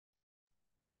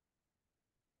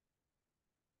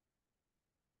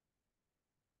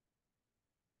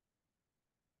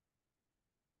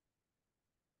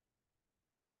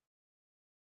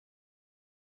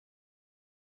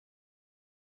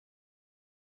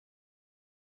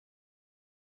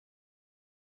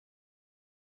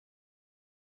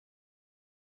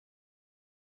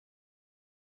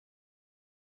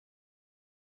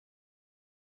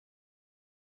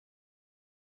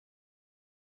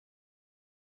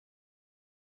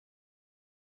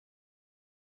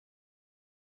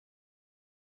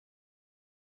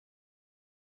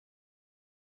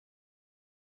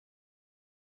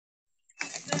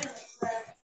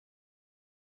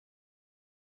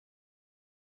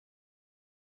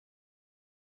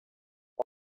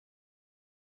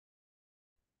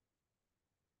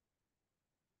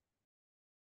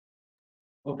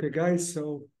Okay, guys,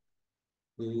 so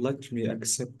let me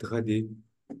accept Ghadi,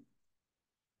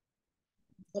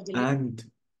 and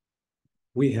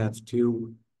we have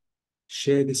to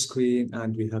share the screen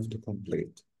and we have to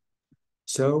complete.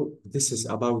 So this is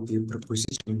about the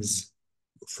prepositions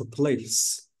for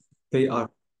place. They are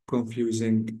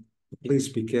confusing. Please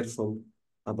be careful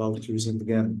about using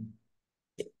them.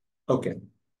 Okay,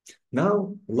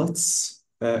 now let's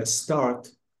start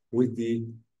with the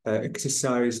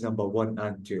exercise number 1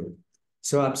 and 2.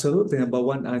 So absolutely number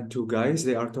 1 and 2, guys,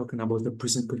 they are talking about the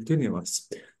present continuous.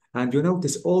 And you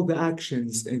notice all the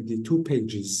actions in the 2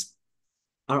 pages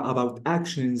are about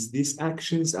actions. These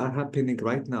actions are happening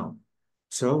right now.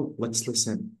 So let's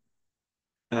listen.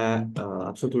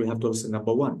 Absolutely, we have to listen.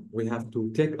 Number 1, we have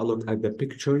to take a look at the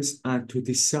pictures and to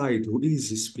decide who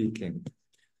is speaking.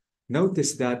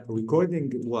 Notice that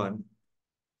recording 1,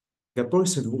 the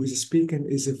person who is speaking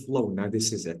is a flow. Now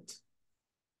this is it.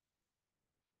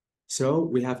 So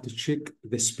we have to check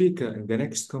the speaker in the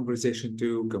next conversation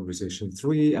 2, conversation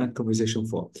 3, and conversation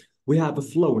 4. We have a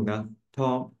flow now,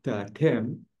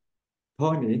 Tim,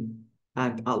 Tony,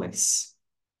 and Alice.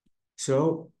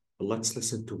 So let's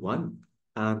listen to 1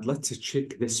 and let's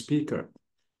check the speaker.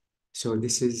 So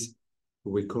this is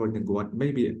recording 1.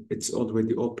 Maybe it's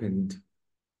already opened.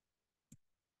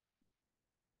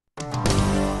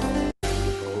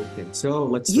 Okay, so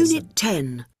let's listen. Unit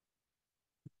 10.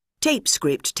 Tape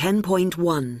script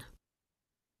 10.1.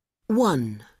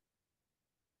 1.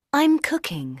 I'm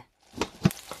cooking.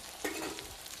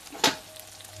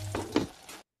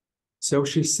 So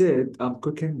she said, I'm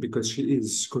cooking because she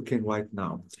is cooking right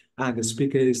now. And the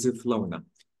speaker is Flona.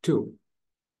 2.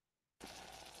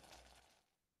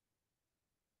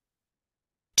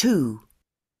 2.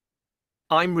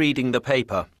 I'm reading the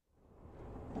paper.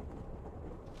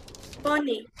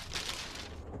 Tony.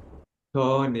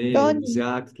 Tony, Tony.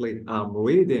 exactly. I'm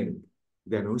reading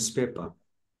the newspaper.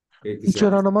 تيتشر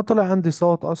Exactly. أنا ما طلع عندي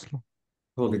صوت أصلا.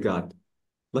 Holy God.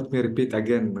 Let me repeat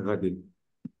again, Ghadi.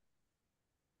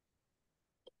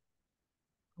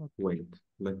 Wait,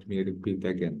 let me repeat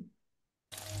again.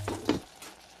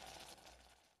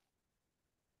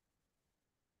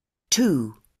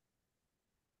 2.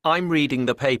 I'm reading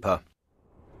the paper.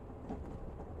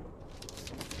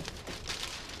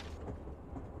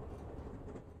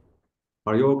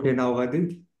 Are you okay now,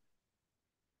 Ghadi?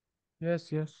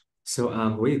 Yes, yes. So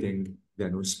I'm reading the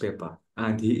newspaper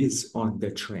and he is on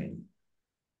the train.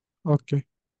 Okay.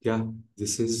 Yeah,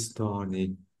 this is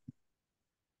Tony.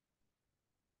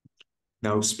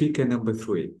 Now speaker number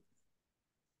 3.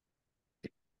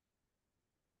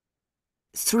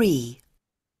 3.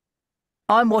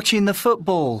 I'm watching the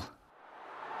football.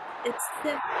 It's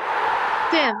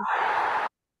Tim.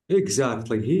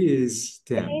 Exactly, he is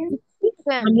 10.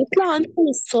 عم يطلع عندكم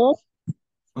الصوت؟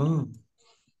 Oh,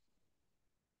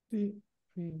 في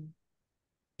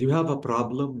do you have a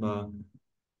problem?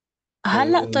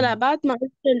 هلا طلع بعد ما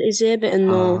قلت الإجابة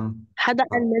إنه حدا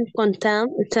قال منكم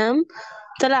تام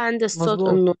طلع عندي الصوت مظبوط.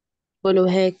 إنه قولوا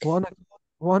هيك.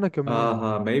 وأنا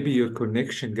كمان. Maybe your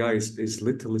connection, guys, is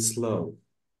little slow.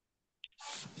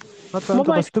 حتى ما أنت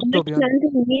بعرف بس تكتب الكونكشن يعني عندي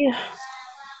منيح.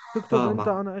 تكتب أنت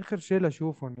مع... أنا آخر شيء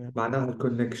لأشوفهم يعني. معناها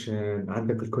الكونكشن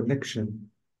عندك الكونكشن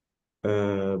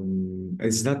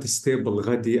is not stable,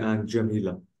 Ghadi and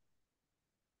Jamila.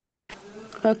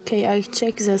 Okay, I'll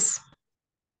check this.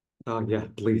 Yeah,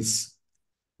 please.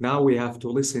 Now we have to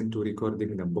listen to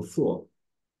recording number 4.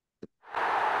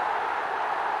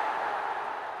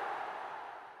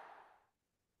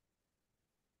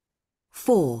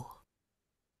 4.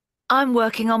 I'm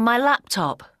working on my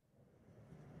laptop.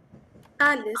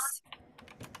 Alice.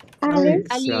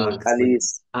 Exactly.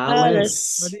 Alice.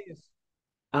 أليس.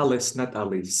 Alice, not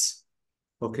Alice.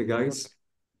 Okay, guys.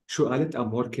 شو قالت?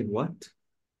 I'm working what?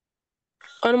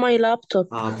 On my laptop.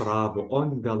 Bravo.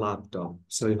 On the laptop.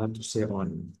 So you have to say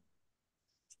on.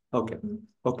 Okay.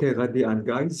 Okay, Ghadi and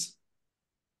guys.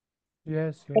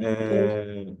 Yes,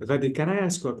 yes. Ghadi, can I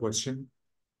ask you a question?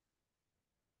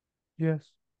 Yes.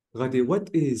 Ghadi, what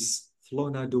is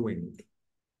Flona doing?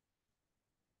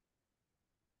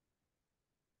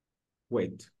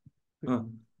 Wait.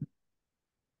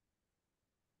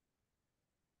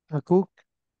 أكوك.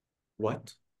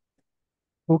 What?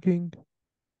 Cooking.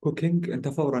 Cooking. أنت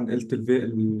فورا قلت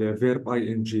الverb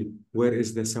ing. Where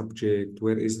is the subject?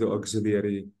 Where is the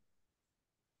auxiliary?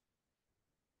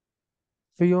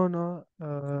 Fiona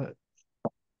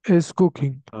is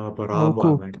cooking. أو Bravo,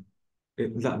 cooked. man.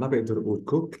 لا ما بقدر أقول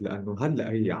cook لأنه هلأ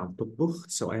هي عم تطبخ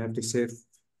so I have to say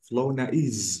Flona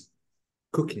is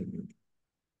cooking.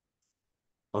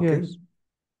 Okay. Yes.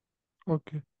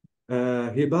 Okay.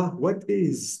 Hiba, what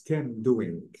is Tim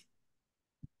doing?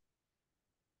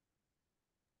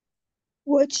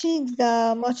 Watching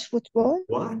the match football.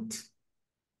 What?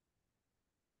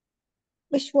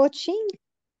 مش watching.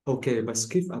 Okay, بس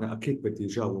كيف أنا أكيد بدي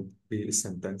جاوب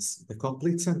بالسنتنس the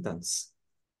complete sentence.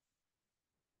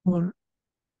 Well,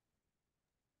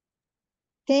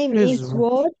 Time is is Tim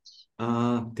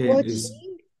is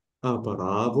watching.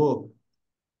 bravo.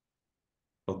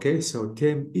 Okay, so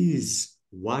Tim is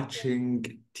watching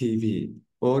TV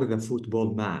or the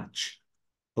football match.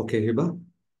 Okay, Hiba.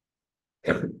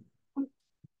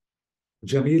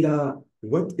 Jamila,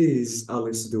 what is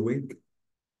Alice doing?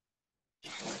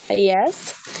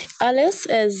 Yes, Alice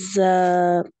is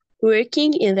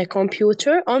working in the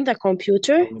computer, on the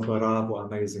computer. Bravo,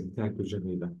 amazing. Thank you,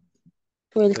 Jamila.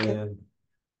 Welcome.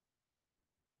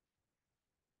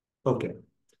 Okay.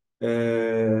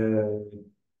 Uh,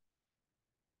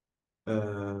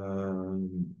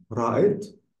 Raed,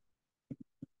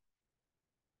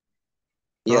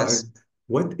 Yes, Raed,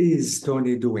 what is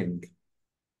Tony doing?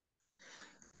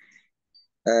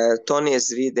 Tony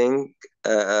is reading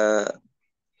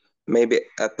maybe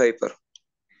a paper.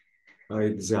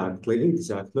 Exactly,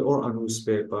 or a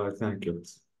newspaper. Thank you.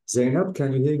 Zainab,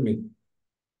 can you hear me?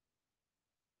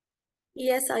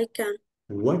 Yes, I can.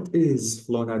 What is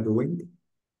Flona doing?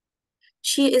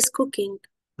 She is cooking.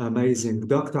 Amazing.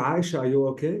 Dr. Aisha, are you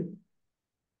okay?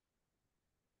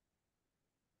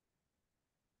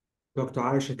 Dr.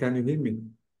 Aisha, can you hear me?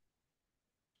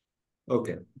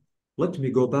 Okay. Let me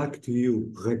go back to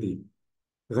you, Ghadi.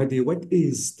 Ghadi, what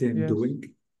is Tim yes.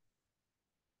 doing?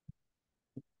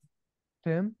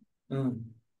 Tim. Um,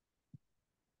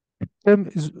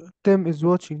 Tim is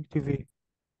watching TV.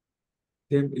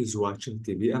 Tim is watching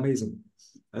TV. Amazing.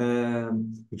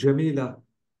 Jamila,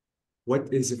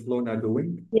 what is Flona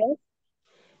doing? Yes.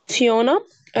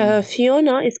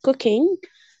 Fiona is cooking.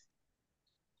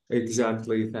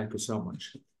 Exactly. Thank you so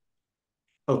much.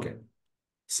 Okay.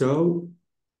 So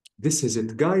this is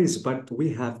it, guys, but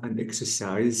we have an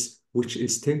exercise which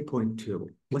is 10.2.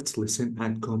 Let's listen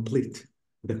and complete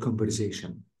the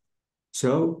conversation.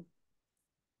 So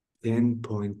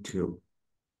 10.2.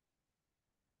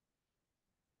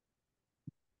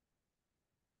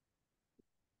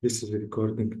 This is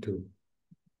recording too.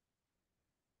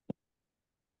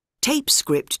 Tape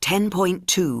script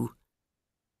 10.2.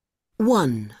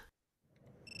 1.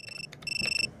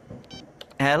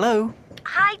 Hello.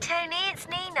 Hi, Tony, it's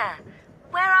Nina.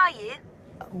 Where are you?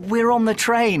 We're on the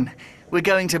train. We're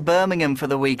going to Birmingham for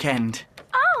the weekend.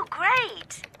 Oh,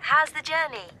 great. How's the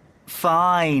journey?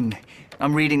 Fine.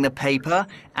 I'm reading the paper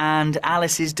and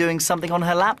Alice is doing something on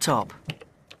her laptop.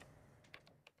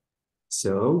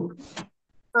 So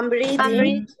I'm reading. I'm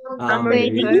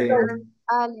Reading. reading.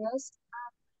 Alice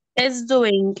Is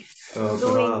doing.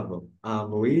 Bravo.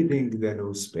 I'm reading the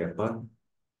newspaper.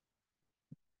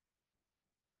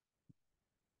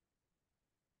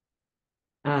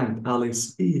 And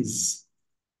Alice is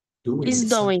doing Is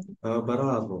doing.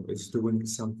 Bravo, is doing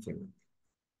something.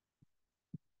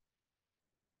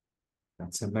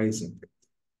 That's amazing.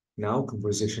 Now,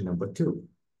 conversation number 2.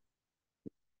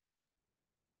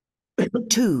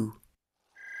 2.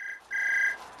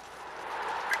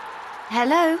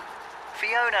 Hello?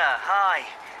 Fiona, hi.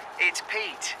 It's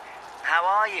Pete. How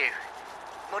are you?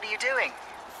 What are you doing?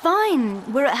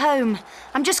 Fine, we're at home.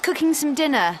 I'm just cooking some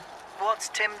dinner. What's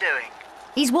Tim doing?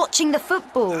 He's watching the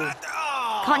football.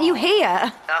 Can't you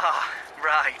hear? Ah,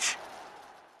 right.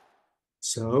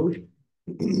 So,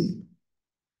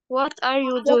 What are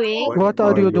you doing? What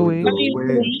are you doing?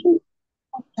 doing?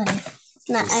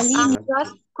 I'm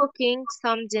just cooking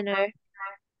some dinner.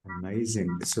 Amazing.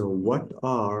 So, what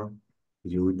are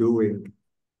you doing?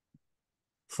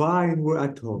 Fine, we're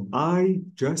at home. I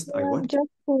what? Just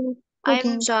I'm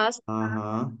cooking. just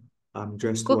I'm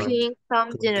just what? cooking some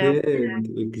dinner.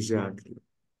 Cooking, exactly.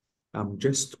 I'm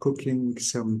just cooking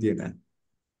some dinner.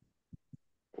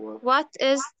 What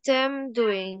is Tim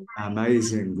doing?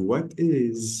 Amazing. What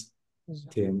is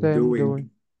Tim Tim doing?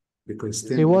 Because He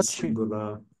Tim is watching.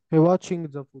 singular. He watching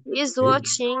the football. He's He,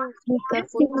 watching the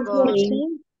Is football.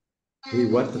 watching. he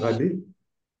what, Ghadi?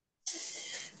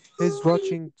 He's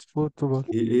watching football.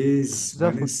 He is The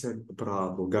ما football. ننسى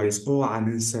برافو guys اوعى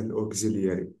ننسى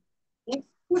الauxiliary. He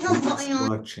is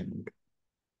watching.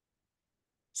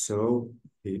 So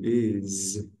he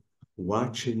is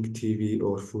watching TV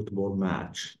or football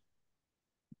match.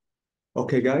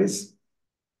 Okay, guys?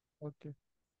 Okay.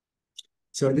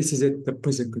 So this is it. The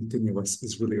present continuous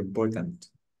is really important.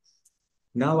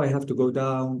 Now I have to go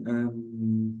down.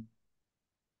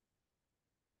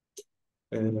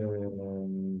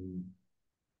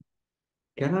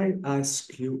 Can I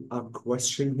ask you a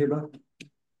question, Hiba?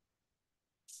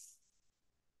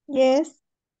 Yes.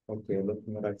 Okay, let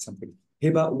me write something.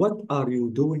 Hiba, what are you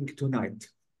doing tonight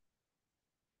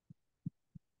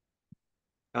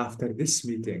after this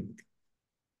meeting?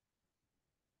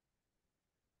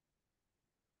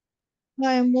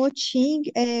 I'm watching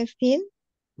a film.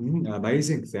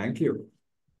 Amazing, thank you.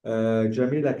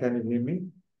 Jamila, can you hear me?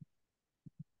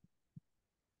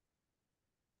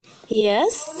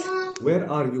 Yes. Where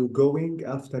are you going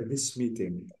after this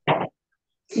meeting?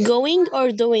 Going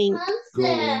or doing?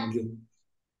 Going.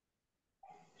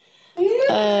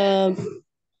 Uh,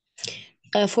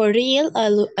 for real,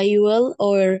 I will,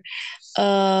 or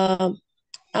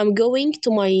I'm going to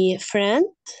my friend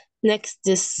next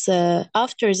this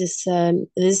after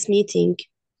this meeting.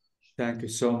 Thank you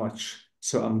so much.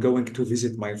 So I'm going to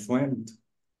visit my friend.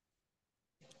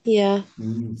 Yeah.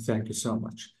 Thank you so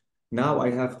much. Now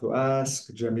I have to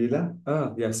ask Jamila.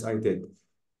 Yes, I did.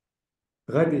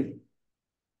 Ghadi,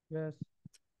 Yes.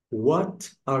 what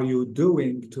are you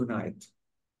doing tonight?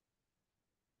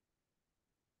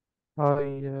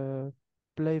 I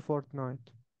play Fortnite.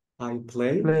 I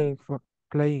play. Playing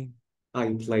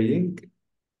I playing.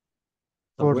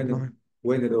 Fortnite.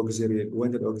 when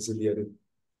الأوكسيلياري.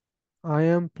 I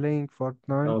am playing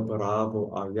Fortnite. Oh,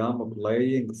 bravo. I am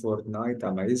playing Fortnite.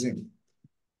 Amazing.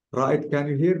 Right, can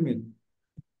you hear me?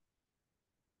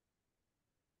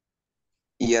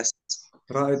 Yes.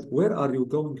 Right, where are you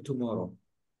going tomorrow?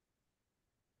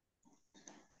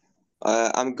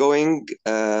 I'm going.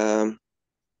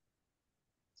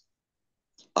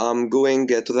 I'm going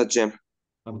to the gym.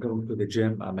 I'm going to the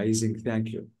gym. Amazing, thank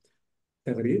you.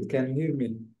 Tagreed, can you hear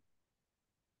me?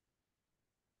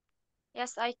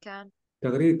 Yes, I can.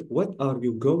 Tagreed, what are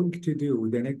you going to do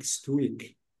the next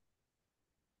week?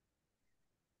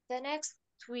 The next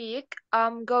week,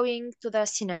 I'm going to the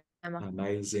cinema.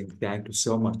 Amazing, thank you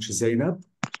so much. Zainab,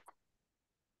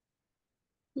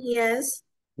 Yes.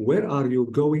 where are you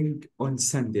going on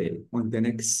Sunday, on the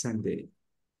next Sunday?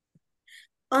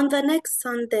 On the next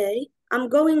Sunday, I'm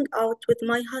going out with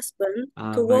my husband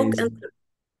to walk and Amazing.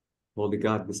 Holy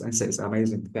God, this answer is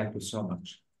amazing. Thank you so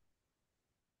much.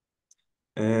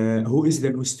 Who is the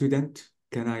new student?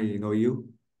 Can I know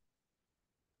you?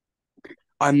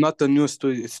 I'm not a new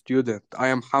student. I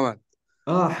am Hamad.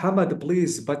 Hamad,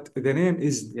 please, but the name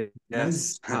is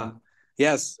Yes. as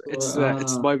Yes,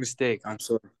 it's by mistake. I'm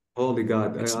sorry. Holy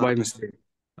God. It's by mistake.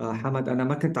 حمد أنا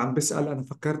ما كنت عم بسأل أنا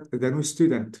فكرت the new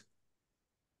student.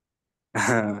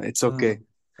 It's okay.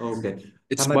 Okay.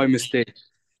 It's Hamad, by mistake.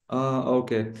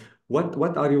 okay.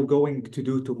 What are you going to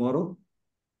do tomorrow?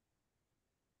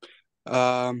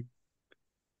 I'm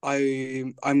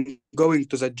going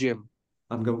to the gym.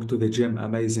 I'm going to the gym.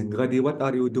 Amazing. Ghadi, what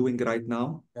are you doing right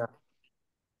now? Yeah.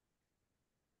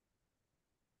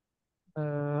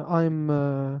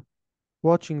 I'm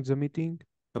watching the meeting.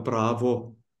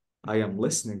 Bravo. I am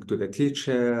listening to the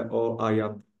teacher or I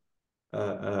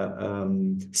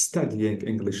am studying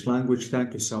English language.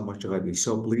 Thank you so much, Ghadi.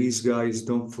 So please, guys,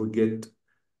 don't forget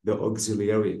the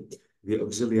auxiliary. The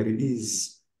auxiliary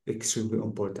is extremely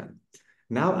important.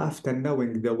 Now, after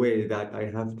knowing the way that I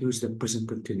have used the present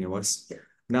continuous,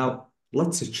 now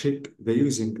let's check the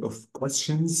using of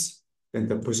questions in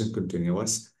the present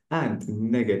continuous and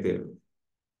negative.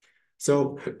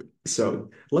 So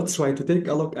let's try to take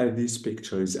a look at these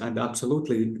pictures, and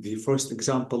absolutely the first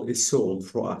example is solved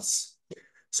for us.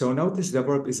 So notice the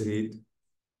verb is read,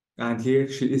 and here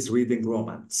she is reading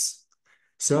romance.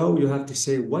 So you have to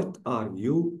say, what are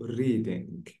you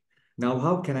reading? Now,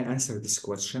 how can I answer this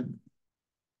question?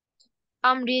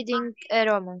 I'm reading a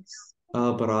romance.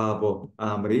 Bravo.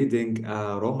 I'm reading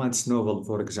a romance novel,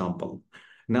 for example.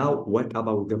 Now, what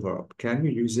about the verb? Can you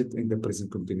use it in the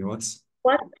present continuous?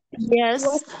 What? Yes.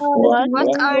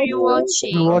 What are you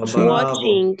watching?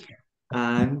 Bravo.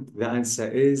 And the answer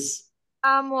is?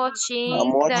 I'm watching I'm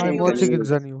the I'm news. watching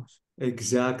the news.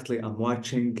 Exactly. I'm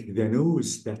watching the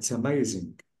news. That's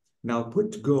amazing. Now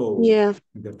put go Yeah.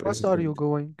 in the What present. are you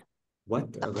going?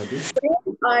 What, Ghadi?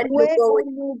 Are you Where going?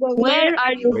 are you going? Where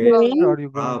are you Where going? Are you going?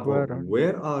 Bravo. Where are you?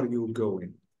 Where are you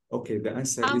going? Okay, the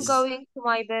answer I'm is going to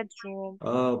my bedroom.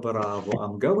 bravo.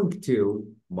 I'm going to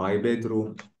my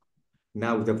bedroom.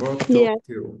 Now the verb Yeah. talk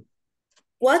to.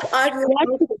 What are you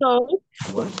What to talking?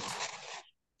 talk? What?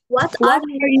 What What are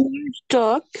you are you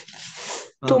talk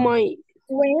to my?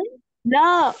 doing?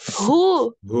 La.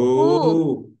 Who? Who?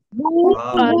 Who?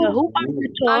 Bravo. Who are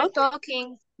you Who? I'm talk?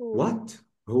 talking to. What?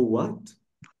 Who what?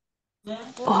 Who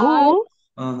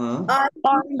Uh-huh. are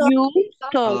you Are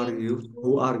talking? you?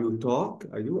 Who are you talk?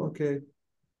 Are you okay?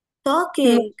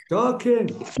 Talking. Talking.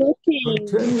 Talking.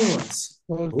 Continuous.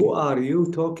 Who Okay. are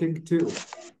you talking to?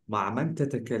 مع من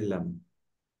تتكلم?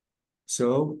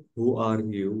 So, who are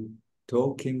you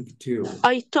talking to?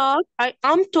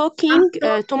 I'm talking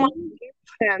to my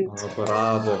friend.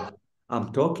 bravo.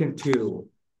 I'm talking to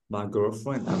my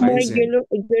girlfriend. My Amazing.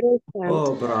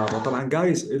 girlfriend. برافو. طبعا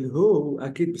جايز الهو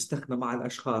أكيد بيستخدم مع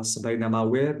الأشخاص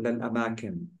بينما where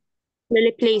للأماكن.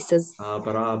 Many places.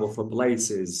 برافو for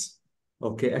places.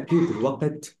 Okay, أكيد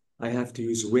الوقت I have to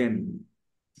use when.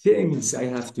 Things I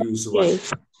have to use Okay.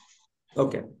 what.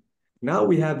 Okay. Now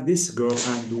we have this girl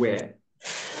and where.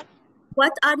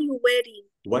 What are you wearing?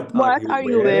 What are What you are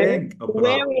you wearing? Bravo.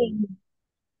 wearing?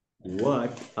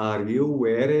 What are you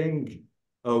wearing?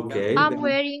 Okay, I'm then.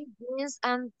 wearing jeans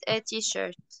and a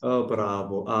t-shirt. Oh,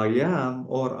 bravo. I am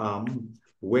or am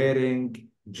wearing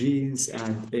jeans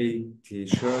and a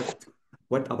t-shirt.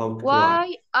 What about cry? Why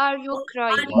are you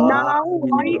crying? Now, Why?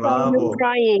 why are you Bravo.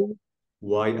 crying?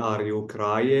 Why are you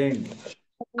crying?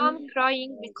 I'm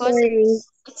crying because Crying.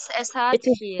 it's a sad It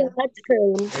is film. sad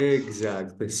film.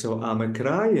 Exactly. So I'm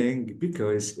crying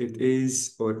because it is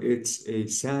or it's a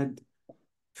sad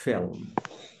film.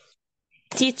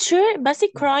 Teacher بس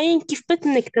crying كيف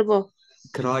بدنا نكتبه؟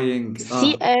 Crying.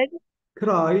 CR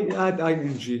Cry add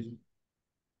ing.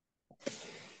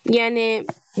 يعني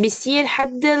بيصير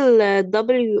حد ال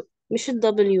W مش ال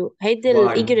W هيدي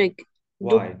ال Why?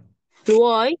 Y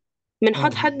Why? Y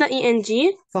بنحط آه. حدها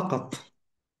ENG. فقط.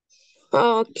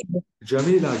 اوكي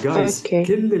جميلة جايز. اوكي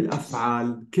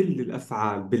كل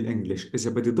الأفعال بالإنجليش إذا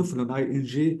بدي أضيف لهم اي ان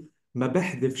جي ما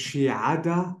بحذف شيء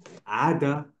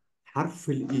عدا حرف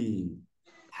الإي.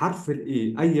 حرف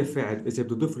الإي أي فعل إذا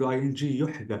بدي أضيف له اي ان جي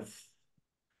يحذف.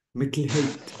 مثل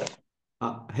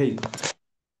هيت.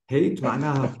 هيت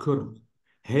معناها كره.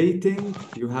 hating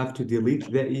you have to delete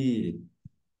the E.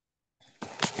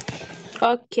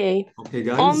 اوكي Okay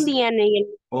guys. only يعني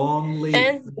only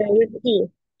and with E.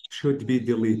 should be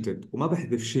deleted وما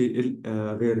بحذف شيء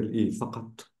غير الإي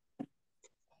فقط.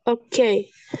 Okay,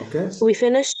 Okay. we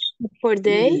finished for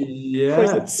Yes,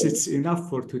 this. it's enough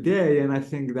for today, and I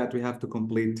think that we have to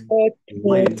complete Okay,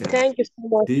 later. thank you so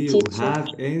much, Do you teacher. have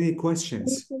any questions?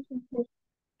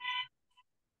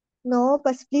 No,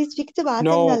 بس please تكتب No,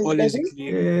 عنا all is الدرس.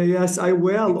 clear. Yes, I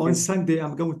will. Thank On you. Sunday,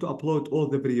 I'm going to upload all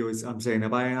the videos. I'm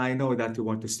Zainab. I know that you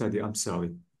want to study. I'm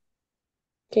sorry.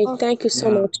 Okay, thank you so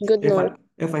Yeah. much. Good If night.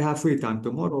 if I have free time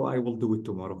tomorrow, I will do it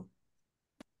tomorrow.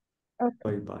 Okay.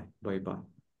 Bye bye. Bye bye.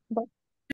 Bye.